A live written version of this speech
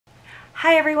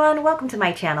Hi everyone, welcome to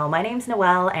my channel. My name's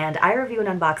Noelle and I review and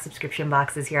unbox subscription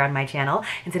boxes here on my channel.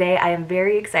 And today I am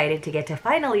very excited to get to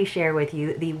finally share with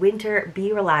you the Winter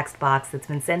Be Relaxed box that's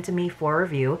been sent to me for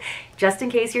review. Just in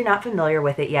case you're not familiar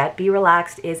with it yet, Be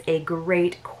Relaxed is a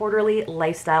great quarterly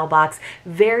lifestyle box,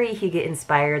 very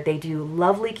hygge-inspired. They do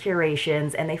lovely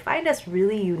curations and they find us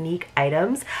really unique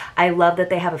items. I love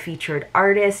that they have a featured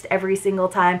artist every single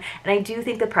time, and I do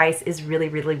think the price is really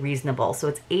reasonable. So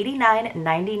it's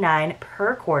 $89.99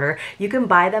 per quarter. You can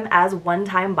buy them as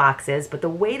one-time boxes, but the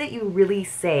way that you really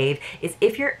save is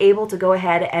if you're able to go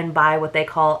ahead and buy what they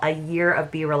call a year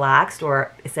of Be Relaxed,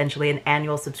 or essentially an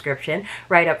annual subscription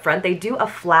right up front. They do a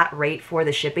flat rate for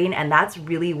the shipping, and that's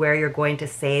really where you're going to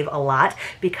save a lot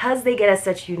because they get us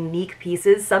such unique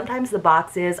pieces. Sometimes the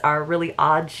boxes are really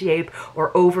odd shape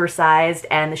or oversized,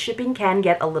 and the shipping can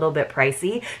get a little bit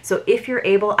pricey. So if you're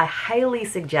able, I highly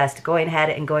suggest going ahead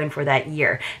and going for that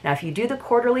year. Now, if you do the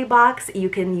quarterly box, you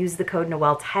can use the code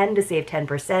Noelle10 to save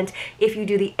 10%. If you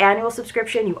do the annual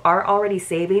subscription, you are already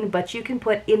saving, but you can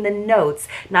put in the notes,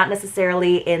 not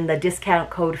necessarily in the discount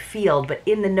code field, but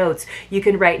in the notes, you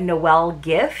can write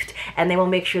NOELGIFT, and they will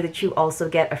make sure that you also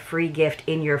get a free gift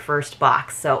in your first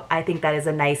box. So I think that is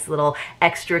a nice little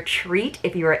extra treat.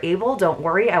 If you are able, don't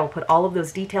worry, I will put all of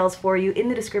those details for you in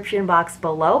the description box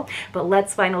below, but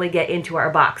let's finally get into our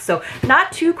box. So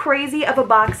not too crazy of a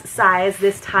box size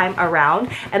this time around,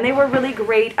 and they were really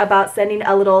great about sending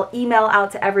a little email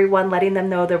out to everyone, letting them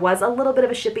know there was a little bit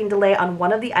of a shipping delay on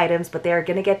one of the items, but they are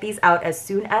going to get these out as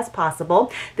soon as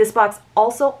possible. This box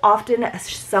also often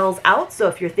sells out, so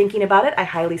if you're thinking about it, I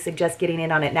highly suggest getting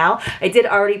in on it now. I did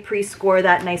already pre-score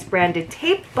that nice branded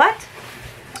tape, but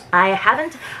I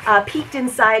haven't peeked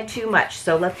inside too much,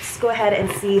 so let's go ahead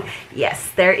and see. Yes,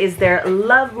 there is their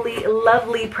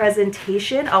lovely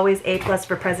presentation, always A+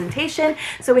 for presentation.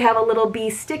 So we have a little bee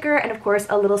sticker and of course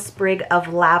a little sprig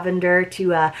of lavender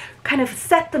to kind of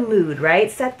set the mood,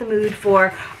 right? Set the mood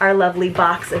for our lovely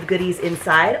box of goodies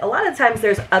inside. A lot of times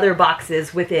there's other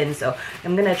boxes within, so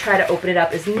I'm gonna try to open it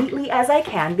up as neatly as I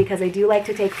can because I do like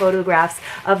to take photographs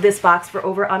of this box for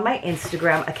over on my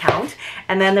Instagram account.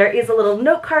 And then there is a little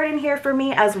note card in here for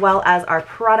me, as well as our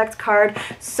product card.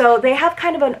 So they have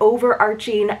kind of an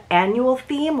overarching annual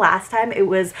theme. Last time it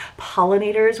was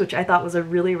pollinators, which I thought was a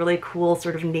really cool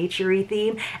sort of naturey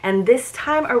theme. And this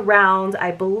time around,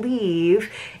 I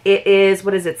believe it is,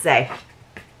 what does it say?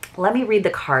 Let me read the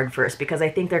card first because I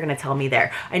think they're going to tell me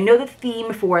there. I know the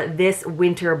theme for this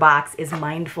winter box is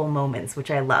mindful moments, which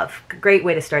I love. Great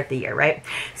way to start the year, right?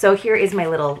 So here is my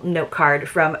little note card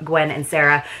from Gwen and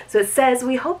Sarah. So it says,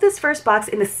 we hope this first box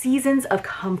in the Seasons of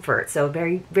Comfort, so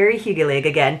very hygge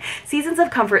again, Seasons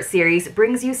of Comfort series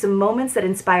brings you some moments that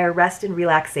inspire rest and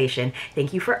relaxation.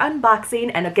 Thank you for unboxing.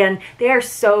 And again, they are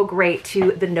so great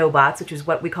to the No-Bots, which is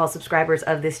what we call subscribers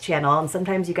of this channel. And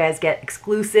sometimes you guys get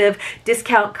exclusive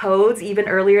discount codes even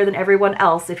earlier than everyone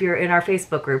else if you're in our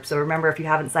Facebook group. So remember, if you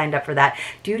haven't signed up for that,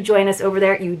 do join us over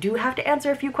there. You do have to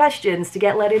answer a few questions to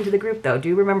get let into the group though.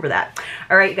 Do remember that.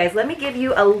 All right, you guys, let me give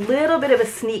you a little bit of a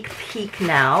sneak peek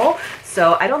now.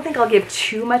 So I don't think I'll give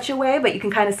too much away, but you can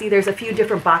kind of see there's a few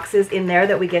different boxes in there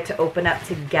that we get to open up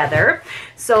together.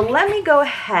 So let me go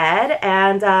ahead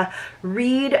and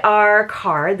read our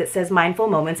card that says Mindful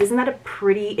Moments. Isn't that a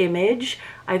pretty image?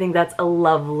 I think that's a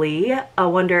lovely. I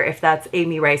wonder if that's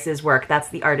Amy Rice's work. That's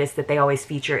the artist that they always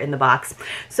feature in the box.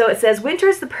 So it says, winter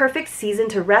is the perfect season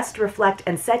to rest, reflect,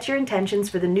 and set your intentions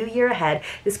for the new year ahead.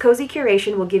 This cozy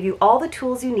curation will give you all the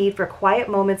tools you need for quiet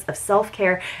moments of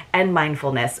self-care and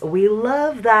mindfulness. We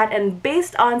love that, and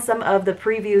based on some of the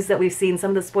previews that we've seen,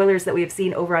 some of the spoilers that we've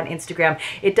seen over on Instagram,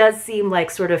 it does seem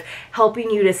like sort of helping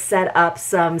you to set up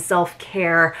some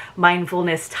self-care,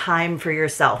 mindfulness time for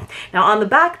yourself. Now on the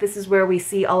back, this is where we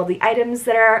see all of the items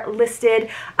that are listed,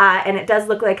 and it does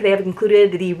look like they have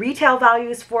included the retail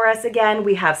values for us. Again,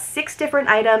 we have 6 different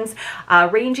items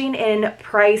ranging in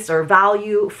price or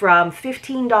value from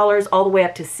 $15 all the way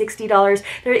up to $60.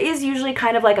 There is usually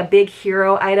kind of like a big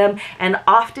hero item, and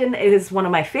often it is one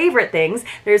of my favorite things.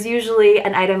 There's usually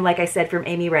an item, like I said, from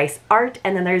Amy Rice Art,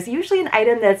 and then there's usually an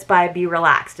item that's by Be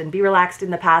Relaxed. And Be Relaxed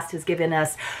in the past has given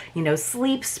us, you know,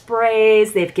 sleep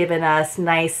sprays. They've given us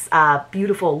nice,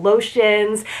 beautiful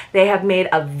lotions. They have made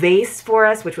a vase for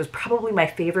us, which was probably my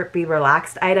favorite Be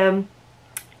Relaxed item.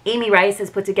 Amy Rice has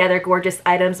put together gorgeous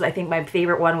items. I think my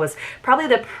favorite one was probably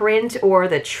the print or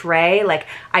the tray. Like,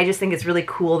 I just think it's really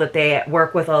cool that they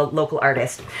work with a local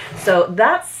artist. So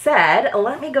that said,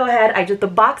 let me go ahead. The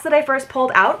box that I first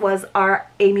pulled out was our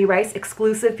Amy Rice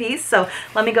exclusive piece. So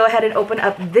let me go ahead and open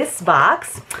up this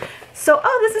box. So,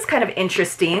 oh, this is kind of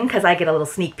interesting because I get a little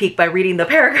sneak peek by reading the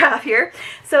paragraph here.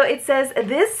 So it says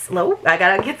this, oh, I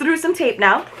gotta get through some tape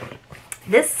now.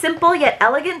 This simple yet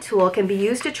elegant tool can be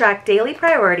used to track daily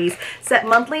priorities, set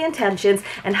monthly intentions,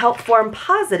 and help form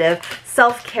positive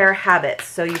self-care habits.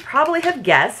 So you probably have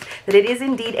guessed that it is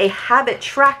indeed a habit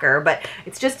tracker, but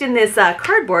it's just in this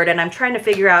cardboard, and I'm trying to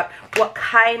figure out what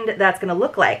kind that's going to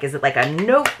look like. Is it like a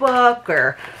notebook,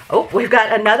 or, oh, we've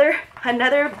got another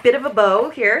bit of a bow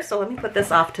here, so let me put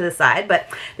this off to the side, but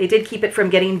they did keep it from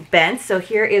getting bent. So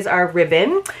here is our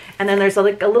ribbon, and then there's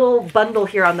like a little bundle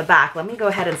here on the back. Let me go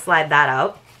ahead and slide that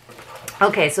out.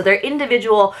 Okay, so they're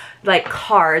individual like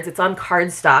cards. It's on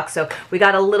cardstock. So we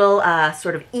got a little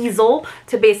sort of easel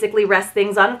to basically rest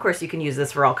things on. Of course, you can use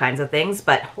this for all kinds of things,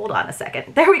 but hold on a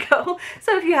second. There we go.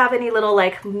 So if you have any little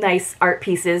like nice art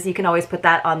pieces, you can always put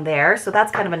that on there. So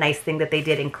that's kind of a nice thing that they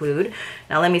did include.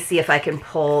 Now let me see if I can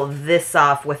pull this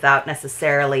off without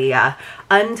necessarily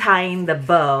untying the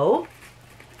bow.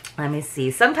 Let me see.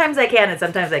 Sometimes I can and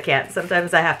sometimes I can't.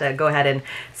 Sometimes I have to go ahead and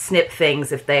snip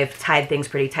things if they've tied things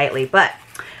pretty tightly, but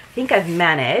I think I've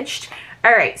managed.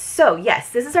 All right, so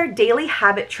yes, this is our daily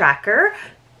habit tracker.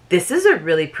 This is a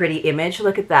really pretty image.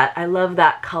 Look at that. I love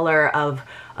that color of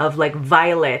like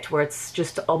violet, where it's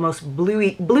just almost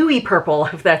bluey purple,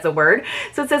 if that's a word.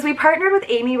 So it says, we partnered with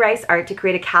Amy Rice Art to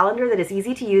create a calendar that is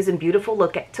easy to use and beautiful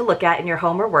to look at in your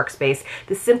home or workspace.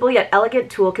 This simple yet elegant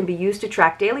tool can be used to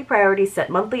track daily priorities, set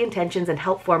monthly intentions, and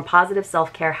help form positive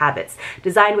self-care habits.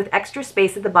 Designed with extra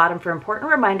space at the bottom for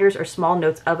important reminders or small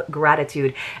notes of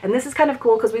gratitude. And this is kind of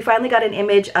cool because we finally got an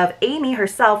image of Amy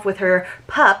herself with her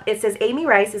pup. It says Amy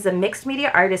Rice is a mixed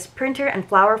media artist, printer, and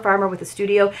flower farmer with a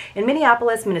studio in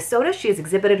Minneapolis, Minnesota. She has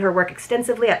exhibited her work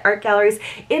extensively at art galleries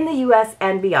in the US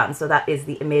and beyond. So that is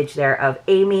the image there of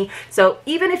Amy. So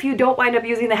even if you don't wind up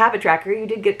using the habit tracker, you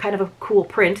did get kind of a cool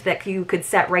print that you could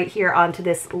set right here onto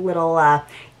this little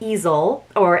easel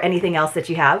or anything else that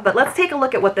you have. But let's take a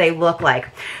look at what they look like.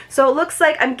 So it looks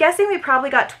like, I'm guessing we probably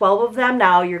got 12 of them.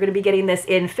 Now you're going to be getting this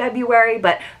in February,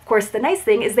 but of course the nice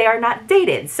thing is they are not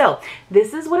dated. So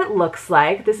this is what it looks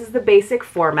like. This is the basic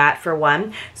format for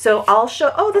one. So I'll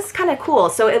show, oh, this is kind of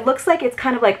cool. So it looks like it's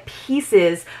kind of like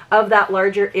pieces of that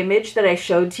larger image that I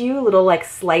showed to you, little like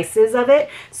slices of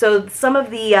it. So some of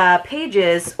the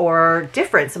pages are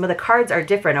different. Some of the cards are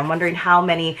different. I'm wondering how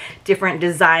many different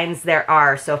designs there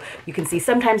are. So you can see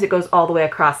sometimes it goes all the way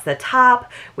across the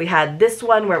top. We had this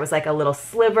one where it was like a little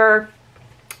sliver.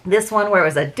 This one where it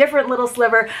was a different little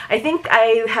sliver. I think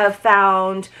I have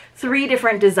found 3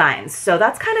 different designs. So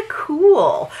that's kind of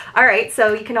cool. All right,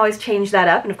 so you can always change that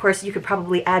up. And of course you could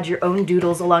probably add your own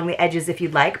doodles along the edges if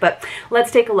you'd like, but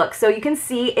let's take a look. So you can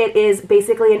see it is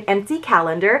basically an empty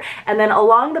calendar. And then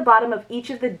along the bottom of each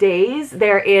of the days,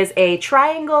 there is a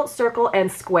triangle, circle,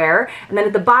 and square. And then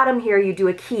at the bottom here, you do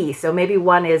a key. So maybe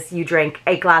one is you drank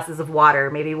 8 glasses of water.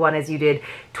 Maybe one is you did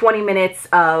 20 minutes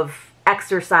of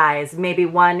exercise. Maybe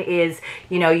one is,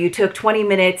 you know, you took 20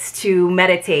 minutes to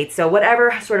meditate. So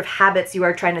whatever sort of habits you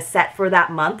are trying to set for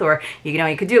that month, or, you know,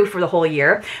 you could do for the whole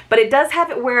year. But it does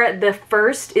have it where the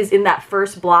first is in that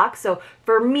first block. So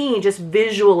for me, just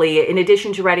visually, in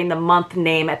addition to writing the month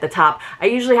name at the top, I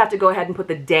usually have to go ahead and put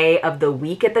the day of the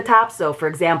week at the top. So for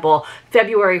example,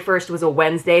 February 1st was a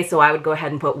Wednesday, so I would go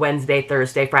ahead and put Wednesday,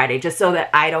 Thursday, Friday, just so that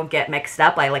I don't get mixed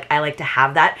up. I like to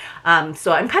have that.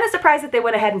 So I'm kind of surprised that they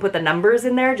went ahead and put the numbers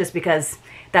in there, just because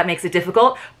that makes it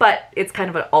difficult, but it's kind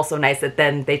of also nice that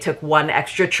then they took one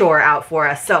extra chore out for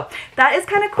us. So that is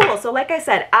kind of cool. So like I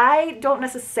said, I don't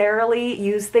necessarily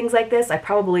use things like this. I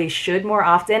probably should more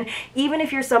often, even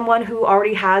if you're someone who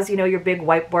already has, you know, your big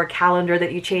whiteboard calendar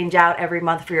that you change out every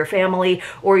month for your family,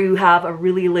 or you have a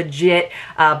really legit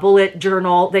bullet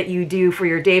journal that you do for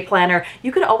your day planner.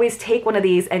 You could always take one of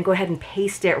these and go ahead and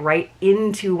paste it right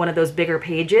into one of those bigger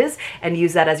pages and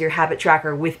use that as your habit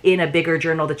tracker within a bigger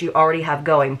journal that you already have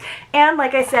going. And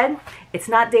like I said, it's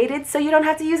not dated, so you don't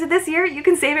have to use it this year. You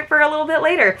can save it for a little bit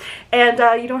later. And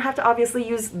you don't have to obviously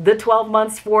use the 12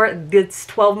 months for this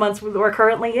 12 months we're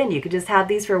currently in. You could just have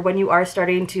these for when you are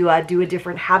starting to do a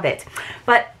different habit.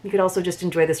 But you could also just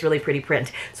enjoy this really pretty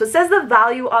print. So it says the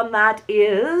value on that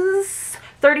is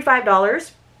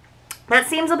 $35. That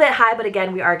seems a bit high, but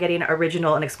again, we are getting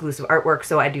original and exclusive artwork,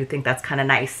 so I do think that's kind of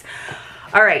nice.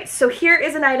 All right, so here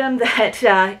is an item that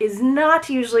is not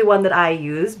usually one that I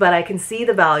use, but I can see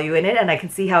the value in it and I can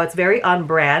see how it's very on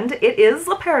brand. It is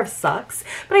a pair of socks,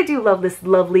 but I do love this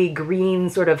lovely green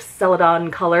sort of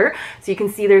celadon color. So you can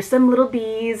see there's some little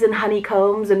bees and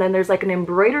honeycombs, and then there's like an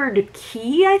embroidered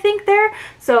key, I think, there.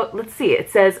 So let's see, it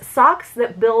says socks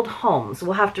that build homes.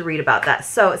 We'll have to read about that.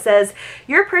 So it says,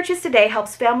 your purchase today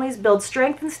helps families build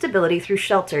strength and stability through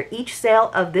shelter. Each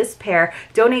sale of this pair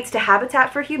donates to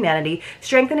Habitat for Humanity,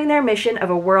 strengthening their mission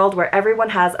of a world where everyone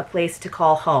has a place to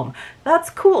call home. That's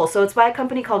cool. So it's by a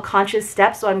company called Conscious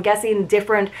Steps. So I'm guessing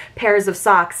different pairs of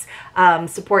socks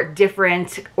support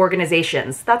different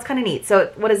organizations. That's kind of neat.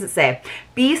 So what does it say?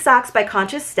 Bee Socks by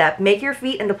Conscious Step. Make your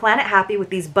feet and the planet happy with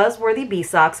these buzzworthy bee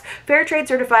socks. Fair trade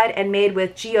certified and made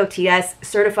with GOTS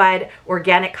certified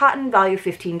organic cotton. Value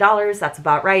 $15. That's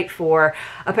about right for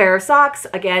a pair of socks.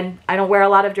 Again, I don't wear a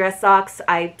lot of dress socks.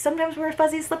 I sometimes wear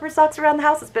fuzzy slipper socks around the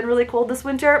house. It's been really cold this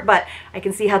winter, but I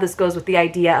can see how this goes with the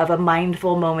idea of a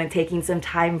mindful moment, taking some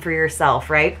time for yourself,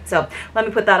 right? So let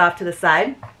me put that off to the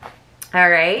side. All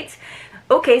right.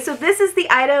 Okay, so this is the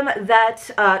item that,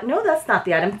 no, that's not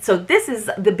the item. So this is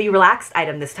the Be Relaxed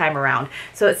item this time around.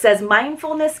 So it says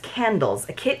Mindfulness Candles,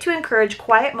 a kit to encourage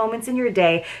quiet moments in your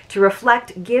day to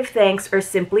reflect, give thanks, or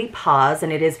simply pause.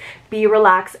 And it is Be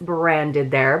Relaxed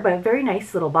branded there, but a very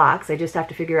nice little box. I just have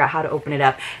to figure out how to open it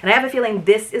up. And I have a feeling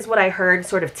this is what I heard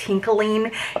sort of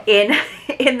tinkling in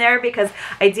there, because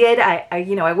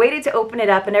I waited to open it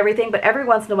up and everything, but every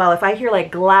once in a while, if I hear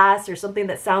like glass or something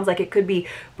that sounds like it could be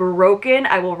broken,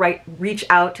 I will reach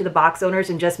out to the box owners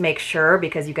and just make sure,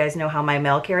 because you guys know how my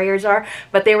mail carriers are.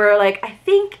 But they were like, I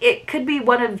think it could be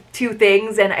one of two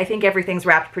things, and I think everything's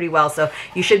wrapped pretty well, so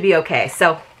you should be okay.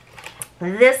 So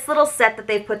this little set that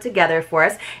they've put together for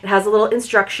us, it has a little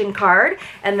instruction card,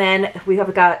 and then we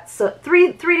have got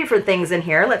three different things in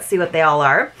here. Let's see what they all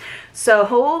are.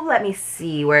 So let me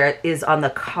see where it is on the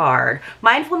card.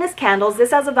 Mindfulness candles.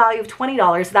 This has a value of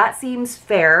 $20. That seems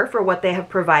fair for what they have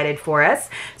provided for us.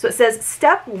 So it says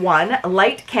step 1,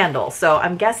 light candle. So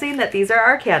I'm guessing that these are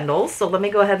our candles. So let me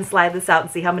go ahead and slide this out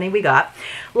and see how many we got.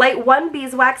 Light 1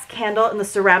 beeswax candle in the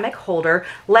ceramic holder.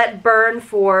 Let burn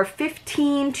for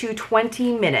 15 to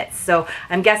 20 minutes. So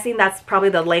I'm guessing that's probably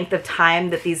the length of time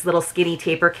that these little skinny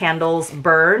taper candles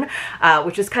burn,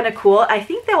 which is kind of cool. I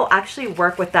think they will actually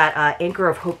work with that Anchor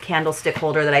of Hope candlestick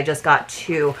holder that I just got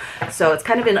too. So it's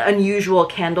kind of an unusual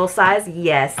candle size.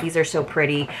 Yes, these are so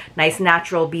pretty. Nice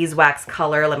natural beeswax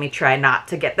color. Let me try not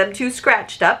to get them too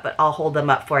scratched up, but I'll hold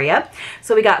them up for you.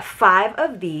 So we got 5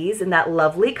 of these in that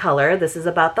lovely color. This is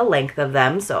about the length of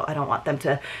them, so I don't want them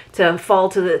to fall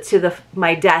to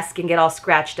my desk and get all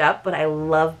scratched up, but I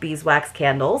love beeswax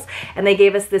candles. And they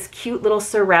gave us this cute little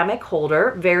ceramic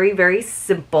holder. Very, very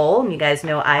simple. You guys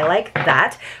know I like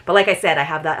that. But like I said, I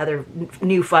have that other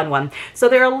new fun one. So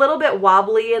they're a little bit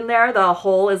wobbly in there. The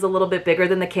hole is a little bit bigger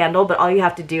than the candle, but all you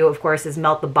have to do, of course, is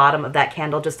melt the bottom of that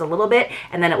candle just a little bit,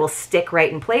 and then it will stick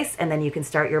right in place, and then you can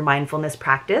start your mindfulness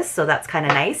practice. So that's kind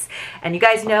of nice. And you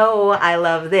guys know I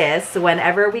love this.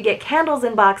 Whenever we get candles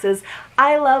in boxes,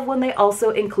 I love when they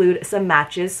also include some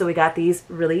matches. So we got these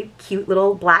really cute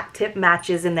little black tip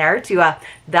matches in there too.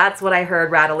 That's what I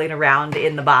heard rattling around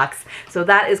in the box. So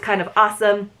that is kind of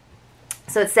awesome.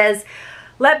 So it says,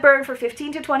 let burn for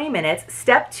 15 to 20 minutes.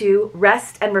 Step 2,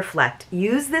 rest and reflect.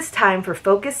 Use this time for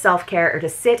focused self-care or to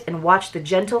sit and watch the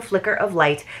gentle flicker of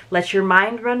light. Let your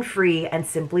mind run free and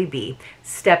simply be.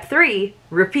 Step 3,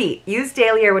 repeat. Use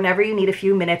daily or whenever you need a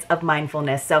few minutes of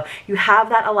mindfulness. So you have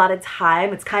that allotted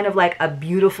time. It's kind of like a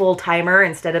beautiful timer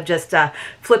instead of just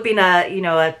flipping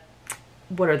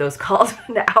what are those called?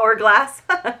 An hourglass?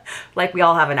 Like we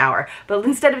all have an hour. But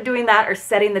instead of doing that or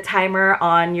setting the timer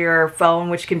on your phone,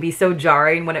 which can be so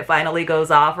jarring when it finally goes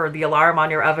off, or the alarm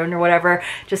on your oven or whatever,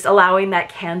 just allowing that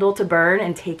candle to burn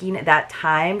and taking that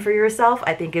time for yourself,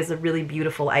 I think is a really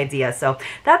beautiful idea. So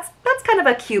that's kind of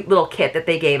a cute little kit that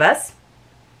they gave us.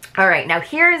 All right, now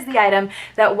here is the item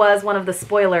that was one of the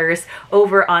spoilers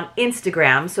over on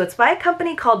Instagram. So it's by a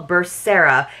company called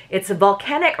Bursera. It's a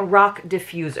volcanic rock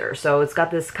diffuser. So it's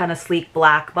got this kind of sleek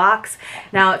black box.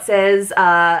 Now it says,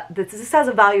 this has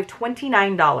a value of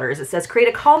 $29. It says, create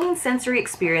a calming sensory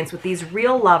experience with these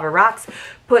real lava rocks.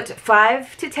 Put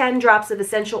 5 to 10 drops of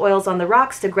essential oils on the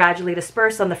rocks to gradually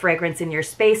disperse on the fragrance in your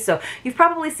space. So you've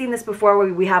probably seen this before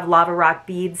where we have lava rock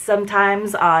beads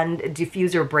sometimes on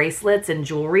diffuser bracelets and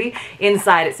jewelry.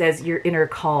 Inside it says your inner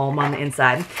calm on the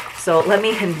inside. So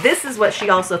and this is what she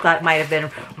also thought might have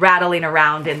been rattling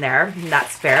around in there. And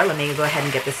that's fair. Let me go ahead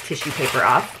and get this tissue paper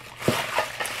off.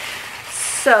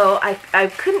 So I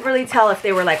couldn't really tell if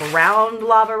they were like round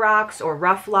lava rocks or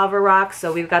rough lava rocks.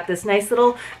 So we've got this nice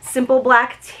little simple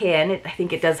black tin. I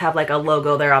think it does have like a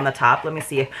logo there on the top. Let me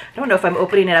see. I don't know if I'm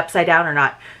opening it upside down or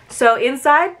not. So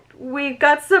inside we've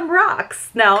got some rocks.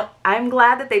 Now, I'm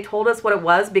glad that they told us what it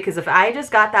was, because if I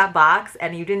just got that box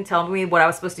and you didn't tell me what I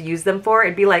was supposed to use them for,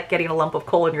 it'd be like getting a lump of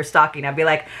coal in your stocking. I'd be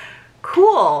like,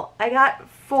 cool, I got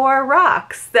 4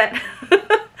 rocks that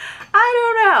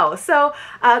I don't know. So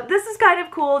this is kind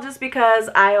of cool just because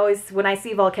I always, when I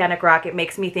see volcanic rock, it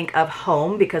makes me think of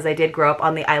home, because I did grow up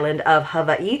on the island of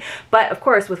Hawaii. But of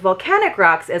course, with volcanic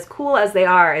rocks, as cool as they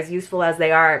are, as useful as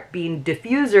they are being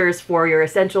diffusers for your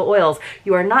essential oils,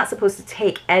 you are not supposed to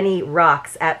take any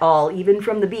rocks at all, even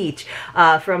from the beach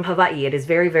from Hawaii. It is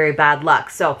very, very bad luck.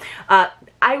 So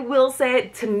I will say,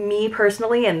 to me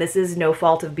personally, and this is no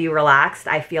fault of Be Relaxed,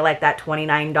 I feel like that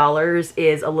 $29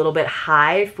 is a little bit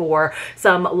high for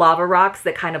some lava rocks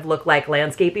that kind of look like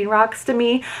landscaping rocks to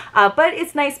me. But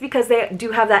it's nice because they do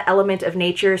have that element of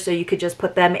nature, so you could just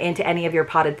put them into any of your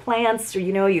potted plants, or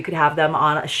you could have them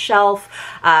on a shelf.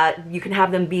 You can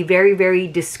have them be very, very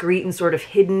discreet and sort of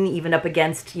hidden, even up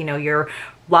against, your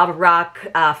lava rock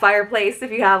fireplace,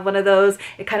 if you have one of those.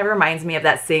 It kind of reminds me of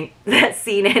that scene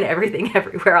in Everything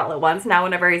Everywhere All at Once. Now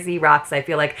whenever I see rocks, I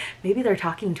feel like maybe they're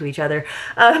talking to each other.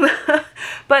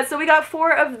 But so we got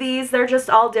 4 of these. They're just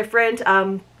all different,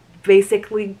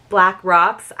 basically black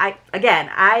rocks.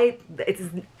 It's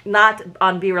not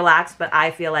on Be Relaxed, but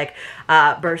I feel like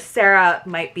Sarah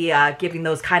might be giving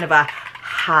those kind of a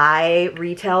high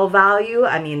retail value.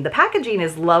 I mean, the packaging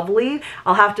is lovely.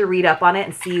 I'll have to read up on it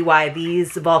and see why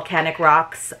these volcanic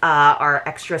rocks are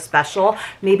extra special.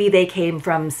 Maybe they came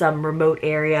from some remote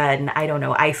area in, I don't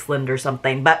know, Iceland or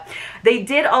something. But they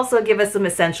did also give us some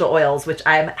essential oils, which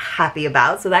I'm happy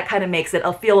about. So that kind of makes it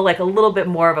feel like a little bit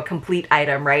more of a complete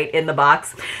item, right, in the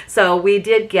box. So we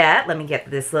did get, let me get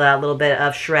this little bit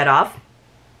of shred off.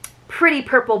 Pretty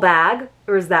purple bag,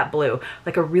 or is that blue?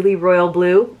 Like a really royal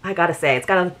blue. I gotta say, it's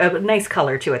got a nice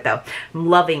color to it though. I'm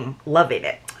loving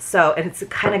it. So, and it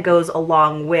kind of goes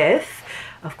along with,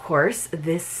 of course,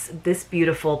 this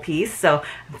beautiful piece. So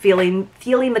I'm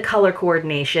feeling the color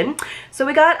coordination. So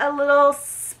we got a little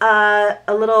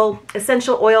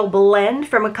essential oil blend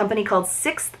from a company called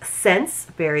Sixth Sense.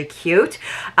 Very cute.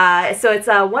 So it's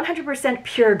 100%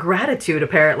 pure gratitude,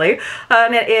 apparently.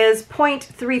 And it is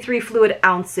 0.33 fluid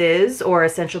ounces, or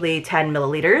essentially 10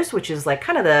 milliliters, which is like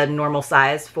kind of the normal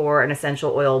size for an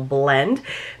essential oil blend.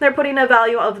 They're putting a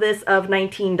value of this of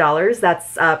 $19.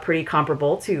 That's pretty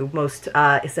comparable to most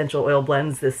essential oil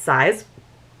blends this size.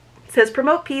 It says,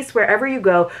 promote peace wherever you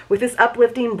go with this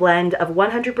uplifting blend of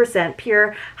 100%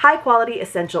 pure, high-quality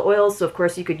essential oils. So, of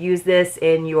course, you could use this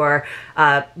in your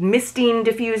misting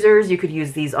diffusers. You could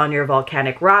use these on your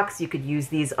volcanic rocks. You could use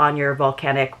these on your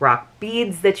volcanic rock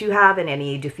beads that you have in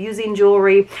any diffusing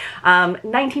jewelry.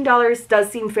 $19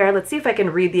 does seem fair. Let's see if I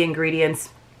can read the ingredients.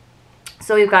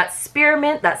 So we've got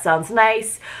spearmint. That sounds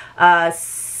nice.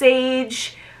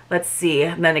 Sage. Let's see.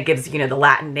 And then it gives, the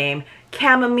Latin name.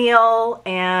 Chamomile,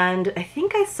 and I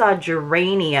think I saw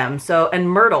geranium, and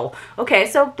myrtle. Okay,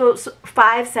 so those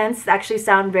 5 scents actually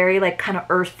sound very like kind of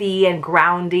earthy and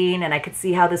grounding, and I could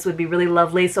see how this would be really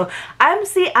lovely. So I'm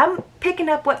picking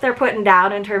up what they're putting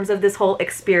down in terms of this whole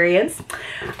experience.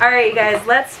 All right, you guys,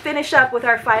 let's finish up with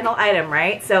our final item,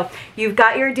 right? So you've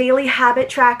got your daily habit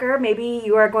tracker. Maybe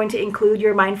you are going to include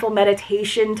your mindful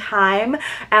meditation time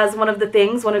as one of the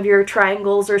things, one of your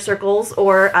triangles or circles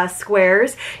or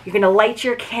squares. You're going to light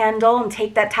your candle and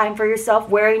take that time for yourself,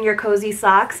 wearing your cozy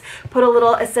socks. Put a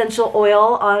little essential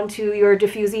oil onto your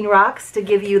diffusing rocks to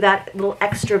give you that little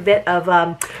extra bit of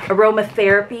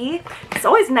aromatherapy. It's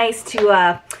always nice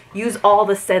to use all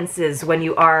the senses when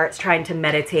you are trying to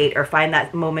meditate or find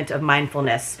that moment of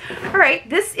mindfulness. All right,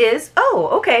 this is,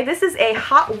 this is a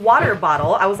hot water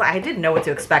bottle. I didn't know what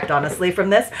to expect, honestly, from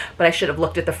this, but I should have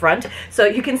looked at the front. So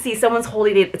you can see someone's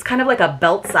holding it. It's kind of like a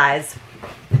belt size.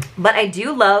 But I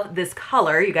do love this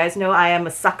color. You guys know I am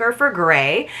a sucker for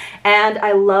gray, and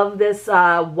I love this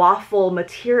waffle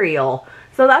material.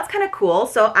 So that's kind of cool.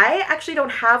 So I actually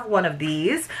don't have one of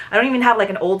these. I don't even have like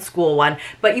an old school one,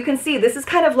 but you can see this is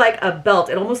kind of like a belt.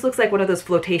 It almost looks like one of those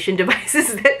flotation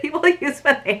devices that people use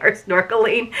when they are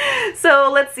snorkeling.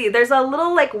 So let's see, there's a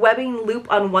little like webbing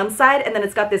loop on one side, and then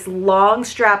it's got this long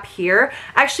strap here.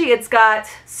 Actually, it's got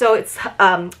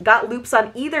loops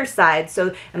on either side.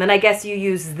 So, and then I guess you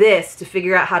use this to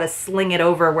figure out how to sling it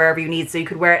over wherever you need. So you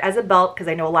could wear it as a belt, because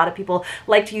I know a lot of people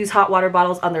like to use hot water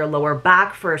bottles on their lower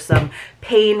back for some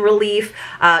pain relief.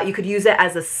 You could use it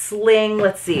as a sling.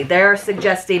 Let's see, they're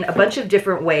suggesting a bunch of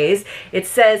different ways. It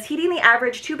says heating the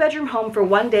average 2-bedroom home for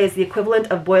 1 day is the equivalent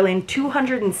of boiling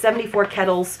 274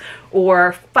 kettles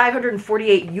or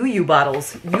 548 yuzu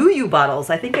bottles. Yuzu bottles,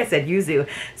 I think I said yuzu.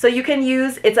 So you can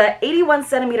use, it's a 81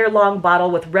 centimeter long bottle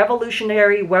with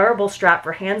revolutionary wearable strap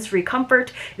for hands-free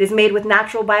comfort. It is made with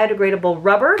natural biodegradable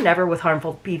rubber, never with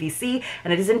harmful PVC,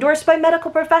 and it is endorsed by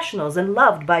medical professionals and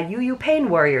loved by yuzu pain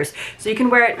warriors. So you can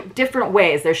wear it different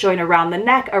ways. They're showing around the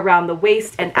neck, around the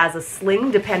waist, and as a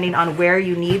sling, depending on where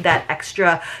you need that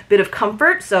extra bit of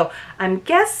comfort. So I'm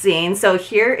guessing, so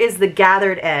here is the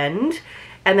gathered end.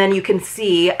 And then you can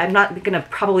see, I'm not gonna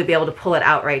probably be able to pull it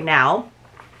out right now,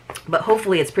 but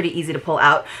hopefully it's pretty easy to pull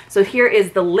out. So here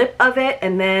is the lip of it,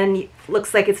 and then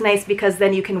looks like it's nice because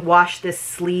then you can wash this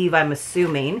sleeve, I'm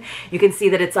assuming. You can see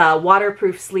that it's a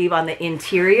waterproof sleeve on the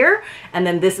interior, and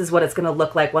then this is what it's gonna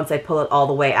look like once I pull it all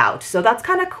the way out. So that's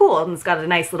kind of cool, and it's got a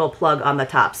nice little plug on the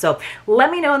top. So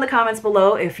let me know in the comments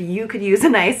below if you could use a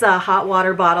nice hot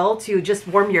water bottle to just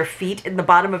warm your feet in the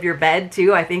bottom of your bed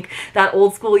too. I think that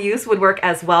old school use would work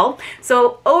as well.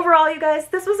 So overall, you guys,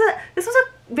 this was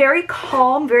a very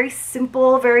calm, very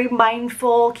simple, very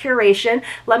mindful curation.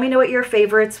 Let me know what your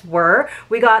favorites were.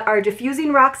 We got our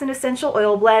diffusing rocks and essential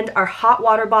oil blend, our hot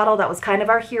water bottle, that was kind of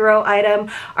our hero item,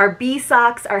 our bee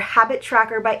socks, our habit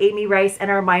tracker by Amy Rice, and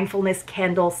our mindfulness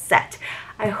candle set.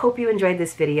 I hope you enjoyed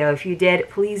this video. If you did,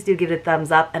 please do give it a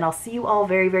thumbs up, and I'll see you all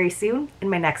very, very soon in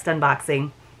my next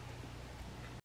unboxing.